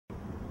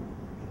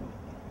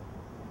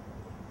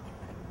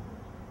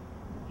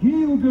He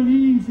who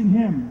believes in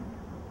him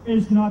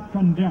is not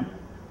condemned,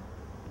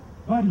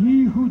 but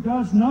he who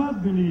does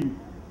not believe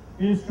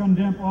is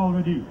condemned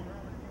already,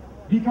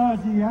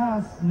 because he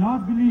has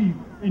not believed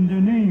in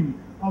the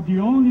name of the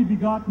only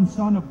begotten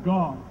Son of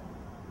God.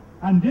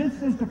 And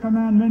this is the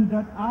commandment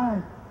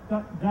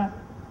that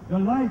the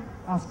light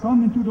has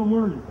come into the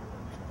world.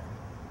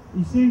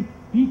 You see,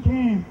 he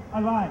came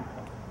alive.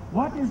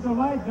 What is the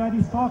light that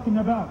he's talking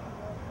about?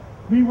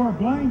 We were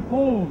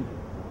blindfolded.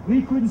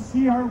 We couldn't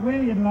see our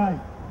way in life.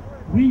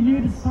 We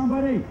needed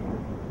somebody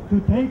to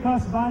take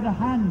us by the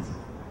hands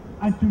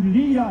and to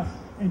lead us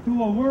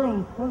into a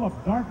world full of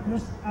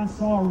darkness and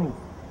sorrow.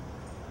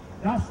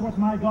 That's what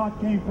my God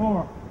came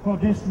for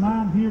this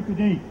man here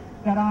today,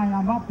 that I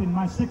am up in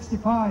my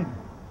 65,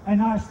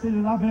 and I still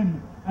love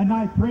him, and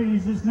I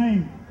praise his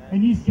name,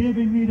 and he's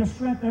giving me the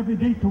strength every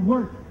day to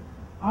work.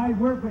 I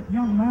work with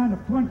young men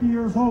of 20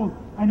 years old,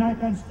 and I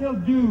can still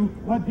do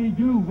what they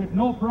do with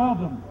no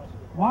problem.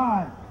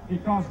 Why?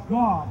 Because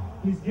God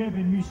is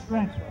giving me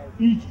strength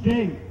each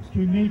day to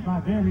meet my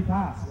very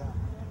task.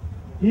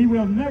 He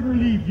will never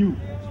leave you.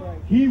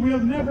 He will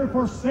never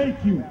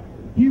forsake you.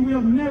 He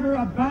will never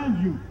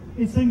abandon you.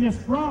 It's in this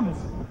promise.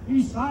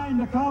 He signed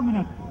the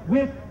covenant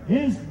with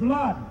his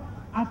blood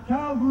at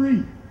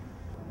Calvary.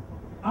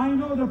 I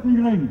know the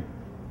feeling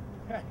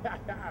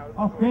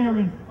of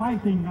parents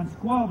fighting and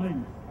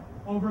squabbling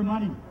over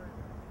money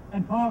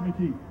and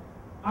poverty.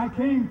 I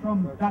came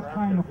from that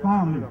kind of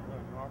family.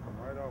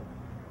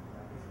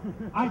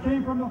 I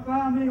came from a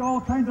family,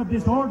 all kinds of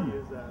disorder.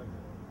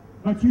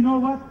 But you know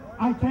what?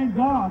 I thank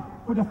God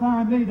for the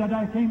family that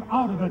I came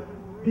out of it,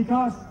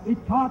 because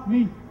it taught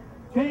me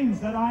things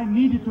that I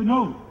needed to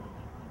know.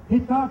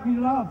 It taught me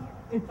love.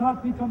 It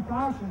taught me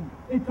compassion.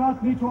 It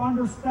taught me to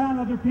understand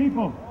other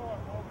people.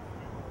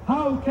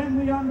 How can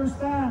we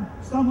understand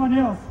someone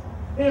else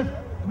if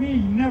we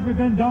never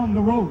been down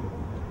the road?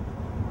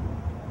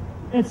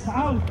 It's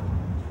out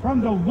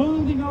from the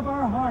wounding of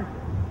our heart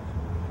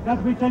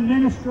that we can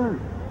minister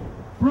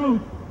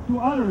fruit to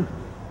others.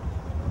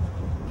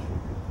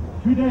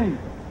 Today,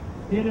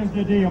 it is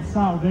the day of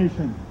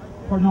salvation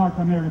for North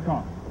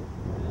America.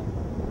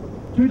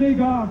 Today,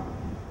 God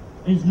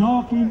is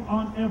knocking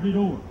on every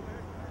door.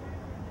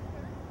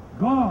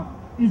 God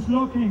is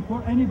looking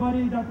for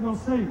anybody that will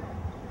say,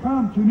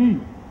 "Come to me."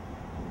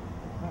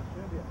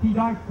 He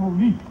died for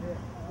me.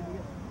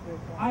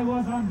 I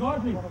was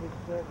ungodly.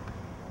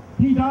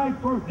 He died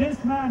for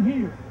this man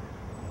here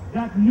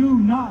that knew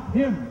not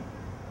him,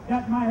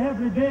 that my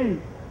everyday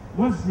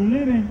was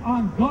living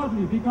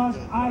ungodly because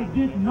I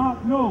did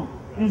not know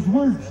his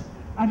words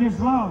and his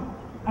love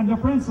and the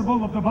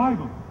principle of the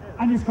Bible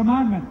and his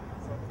commandment.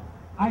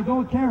 I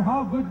don't care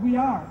how good we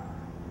are.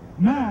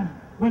 Man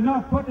will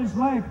not put his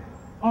life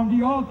on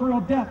the altar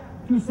of death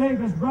to save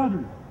his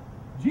brother.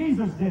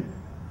 Jesus did.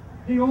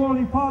 The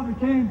Holy Father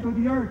came to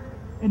the earth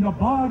in the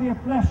body of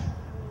flesh,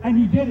 and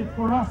he did it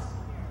for us.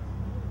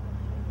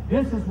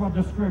 This is what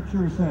the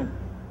Scripture said.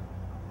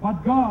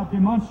 But God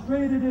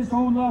demonstrated his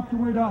own love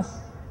toward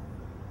us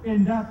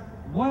in that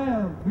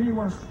while we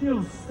were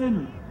still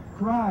sinners,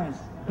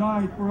 Christ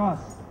died for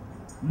us.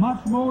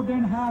 Much more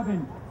than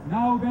having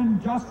now been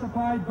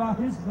justified by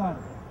his blood,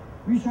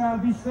 we shall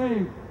be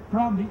saved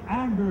from the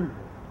anger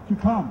to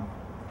come.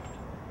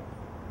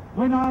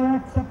 When I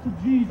accepted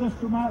Jesus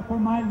for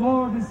my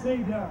Lord and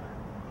Savior,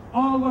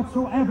 all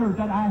whatsoever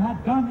that I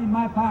had done in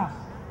my past,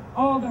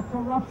 all the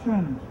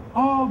corruption,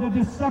 all the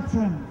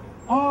deception,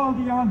 all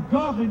the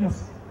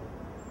ungodliness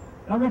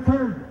that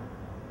occurred,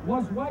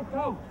 was wiped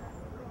out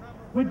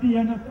with the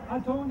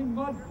atoning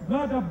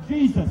blood of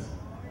Jesus.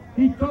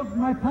 He took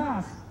my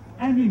past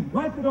and he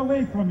wiped it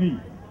away from me.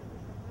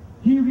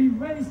 He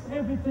erased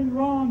everything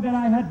wrong that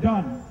I had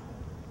done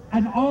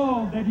and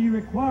all that he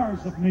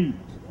requires of me,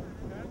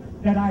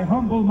 that I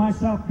humble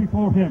myself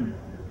before him.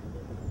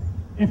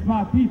 If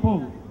my people,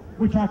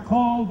 which are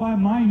called by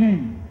my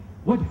name,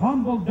 would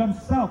humble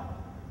themselves,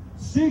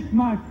 seek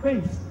my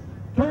face,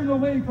 turn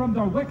away from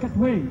their wicked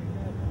way,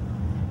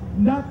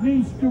 that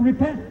means to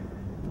repent.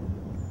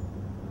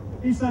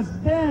 He says,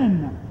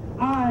 then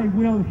I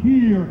will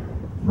hear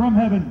from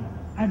heaven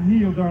and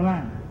heal their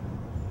land.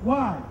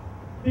 Why?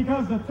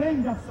 Because the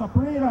thing that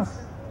separates us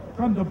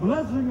from the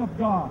blessing of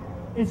God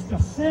is the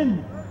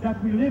sin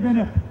that we live in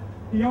it.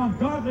 The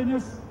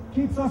ungodliness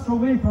keeps us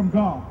away from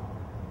God.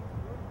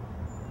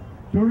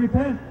 To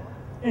repent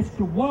is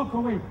to walk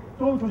away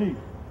totally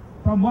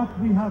from what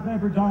we have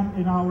ever done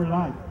in our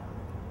life.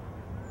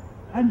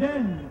 And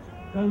then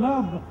the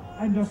love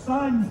and the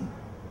signs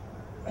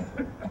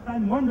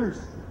and wonders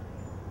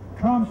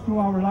comes to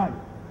our life.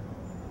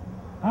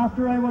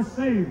 After I was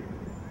saved,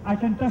 I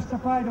can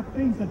testify the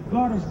things that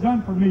God has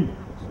done for me.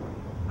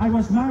 I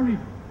was married.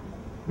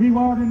 We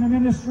were in the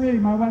ministry,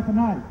 my wife and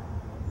I.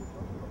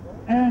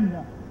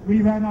 And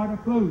we ran out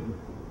of food.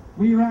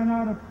 We ran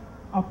out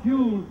of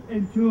fuel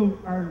into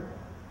our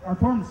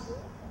furnace.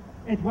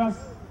 It was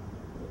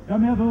the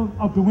middle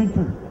of the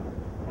winter.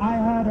 I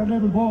had a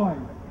little boy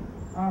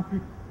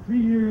after 3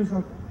 years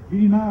of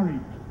being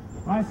married.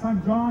 My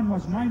son John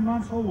was 9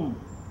 months old.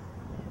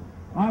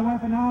 My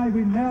wife and I,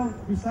 we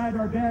knelt beside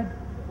our bed,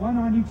 one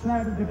on each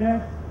side of the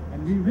bed,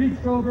 and we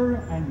reached over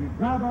and we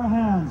grabbed our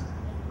hands,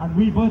 and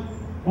we both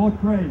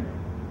prayed.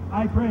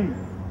 I prayed,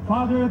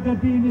 Father, if there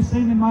be any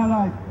sin in my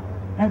life,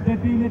 if there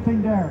be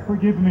anything there,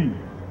 forgive me.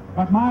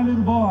 But my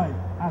little boy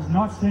has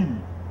not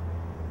sinned.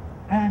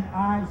 And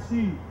I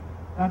see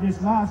that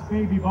his last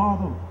baby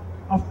bottle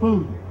of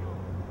food,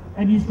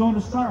 and he's going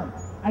to starve,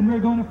 and we're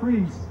going to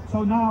freeze.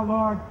 So now,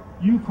 Lord,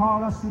 you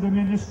call us to the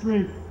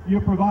ministry,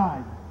 you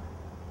provide.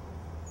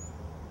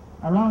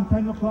 Around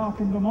 10 o'clock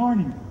in the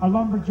morning, a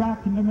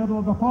lumberjack in the middle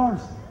of the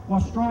forest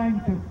was trying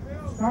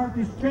to start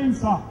his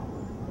chainsaw.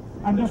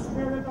 And the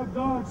Spirit of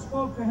God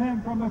spoke to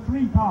him from a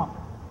treetop.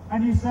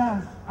 And he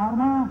says,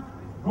 Armand,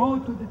 go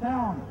to the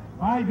town,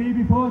 buy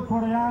baby food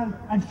for Réal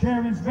and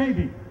Sharon's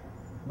baby.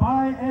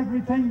 Buy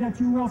everything that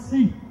you will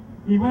see.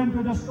 He went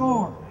to the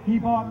store. He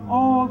bought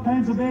all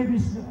kinds of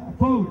baby's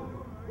food.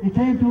 He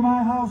came to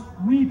my house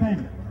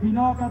weeping. He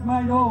knocked at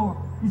my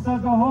door. He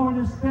says, the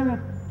Holy Spirit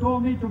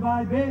told me to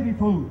buy baby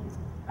food.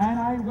 And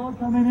I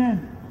welcomed him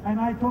in. And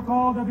I took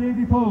all the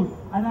baby food.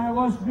 And I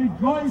was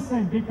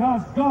rejoicing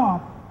because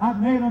God had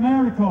made a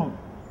miracle.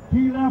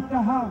 He left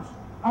the house.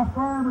 A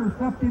farmer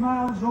 50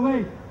 miles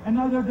away,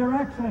 another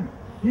direction.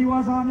 He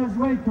was on his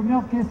way to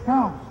milk his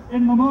cows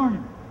in the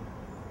morning.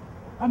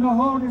 And the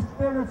Holy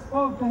Spirit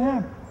spoke to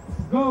him,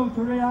 go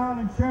to Réal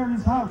and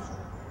Sharon's house.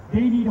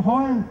 They need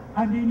oil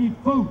and they need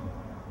food.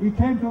 He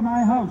came to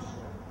my house.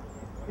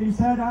 He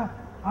said, I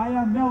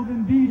am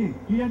Melvin Beatty.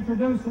 He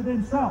introduced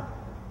himself.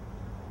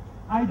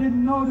 I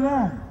didn't know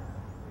them.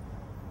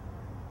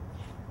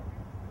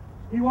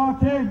 He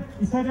walked in.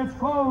 He said, it's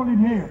cold in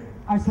here.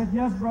 I said,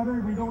 yes, brother,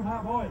 we don't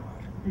have oil.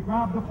 He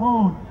grabbed the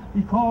phone.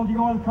 He called the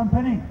oil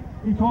company.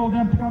 He told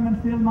them to come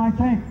and fill my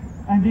tank.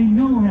 And they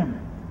knew him.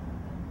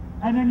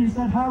 And then he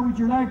said, how would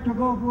you like to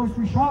go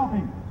grocery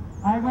shopping?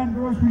 I went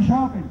grocery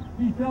shopping.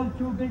 He filled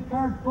 2 big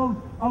carts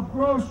full of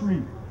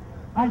grocery.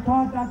 I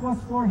thought that was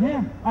for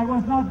him. I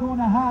was not going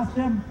to ask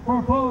him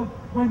for food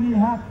when he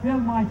had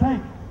filled my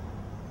tank.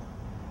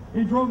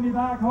 He drove me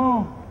back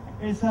home.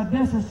 He said,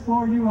 this is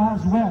for you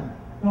as well.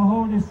 The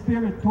Holy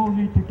Spirit told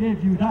me to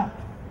give you that.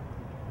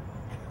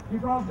 He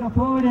brought the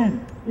food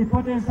in. He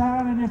put his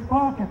hand in his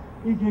pocket.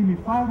 He gave me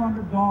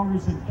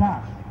 $500 in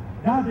cash.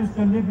 That is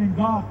the living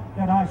God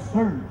that I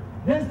serve.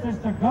 This is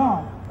the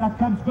God that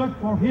comes good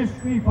for his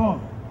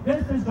people.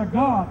 This is the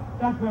God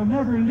that will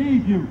never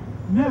leave you,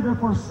 never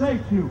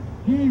forsake you.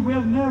 He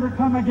will never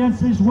come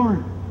against his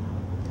word.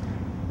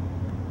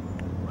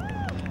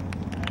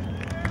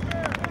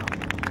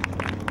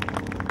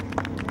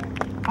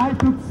 I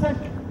took sick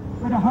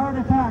with a heart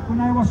attack when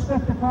I was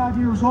 55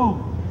 years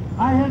old.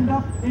 I ended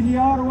up in the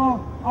Ottawa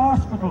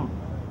hospital.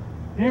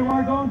 They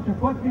were going to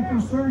put me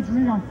through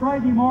surgery on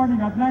Friday morning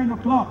at 9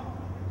 o'clock.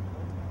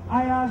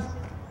 I asked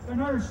the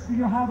nurse, do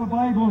you have a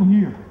Bible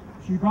here?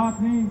 She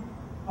brought me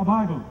a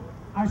Bible.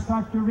 I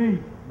start to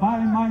read, by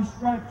my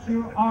stripes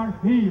you are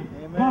healed.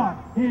 Amen. God,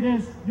 it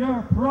is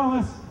your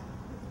promise.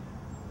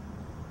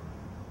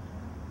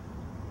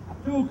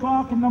 At 2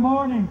 o'clock in the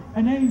morning,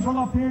 an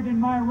angel appeared in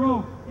my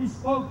room. He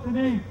spoke to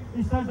me.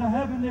 He said, the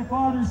Heavenly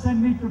Father sent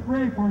me to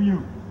pray for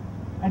you.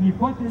 And he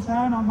put his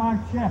hand on my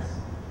chest.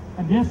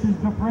 And this is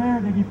the prayer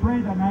that he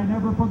prayed, and I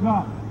never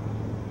forgot.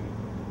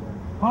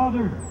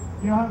 Father,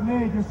 you have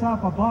made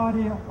yourself a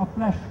body of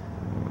flesh.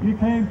 You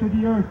came to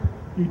the earth.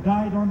 You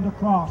died on the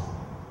cross.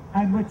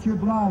 And with your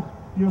blood,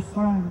 you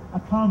signed a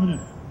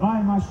covenant.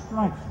 By my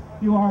stripes,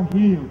 you are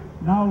healed.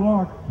 Now,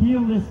 Lord,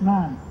 heal this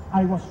man.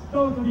 I was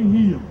totally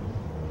healed.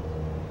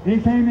 He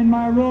came in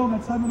my room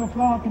at 7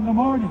 o'clock in the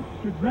morning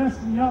to dress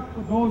me up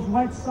with those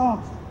white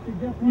socks to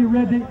get me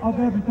ready of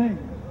everything.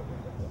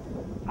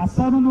 At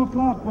 7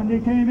 o'clock when they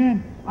came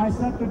in, I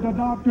said to the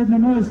doctor and the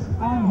nurse,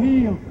 I'm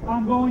healed.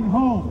 I'm going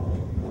home.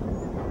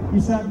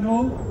 He said,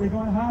 no, we're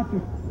going to have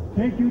to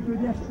take you to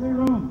the X-ray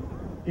room.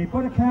 They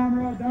put a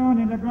camera down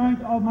in the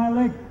ground of my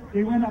leg.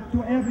 They went up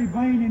to every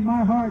vein in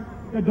my heart.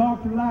 The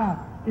doctor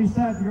laughed. He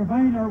said, your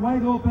veins are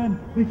wide open.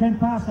 We can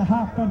pass a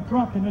half-ton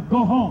truck and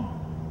go home.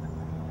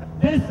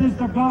 This is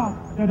the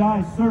God that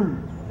I serve.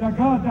 The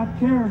God that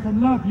cares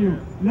and loves you.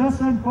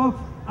 Listen, folks,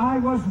 I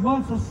was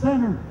once a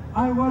sinner.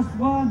 I was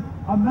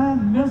a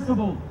man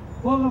miserable,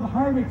 full of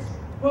heartaches,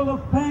 full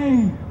of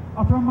pain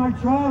from my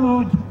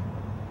childhood.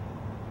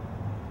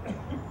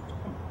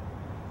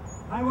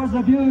 I was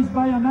abused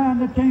by a man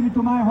that came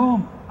into my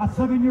home. At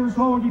 7 years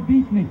old, he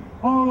beat me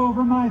all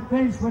over my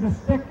face with a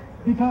stick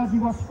because he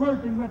was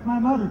flirting with my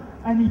mother,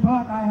 and he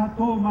thought I had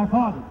told my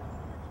father.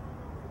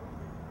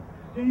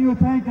 Do you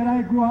think that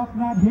I grew up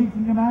not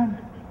hating the man?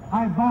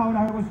 I vowed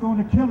I was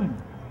going to kill him.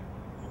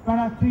 But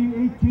at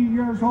 18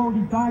 years old,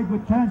 he died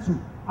with cancer.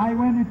 I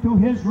went into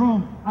his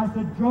room. I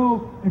said,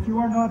 Joe, if you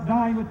are not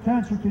dying with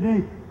cancer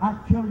today, I'll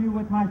kill you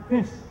with my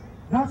fist.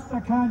 That's the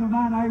kind of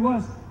man I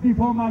was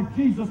before my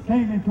Jesus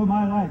came into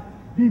my life,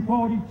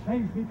 before he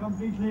changed me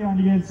completely on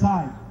the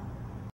inside.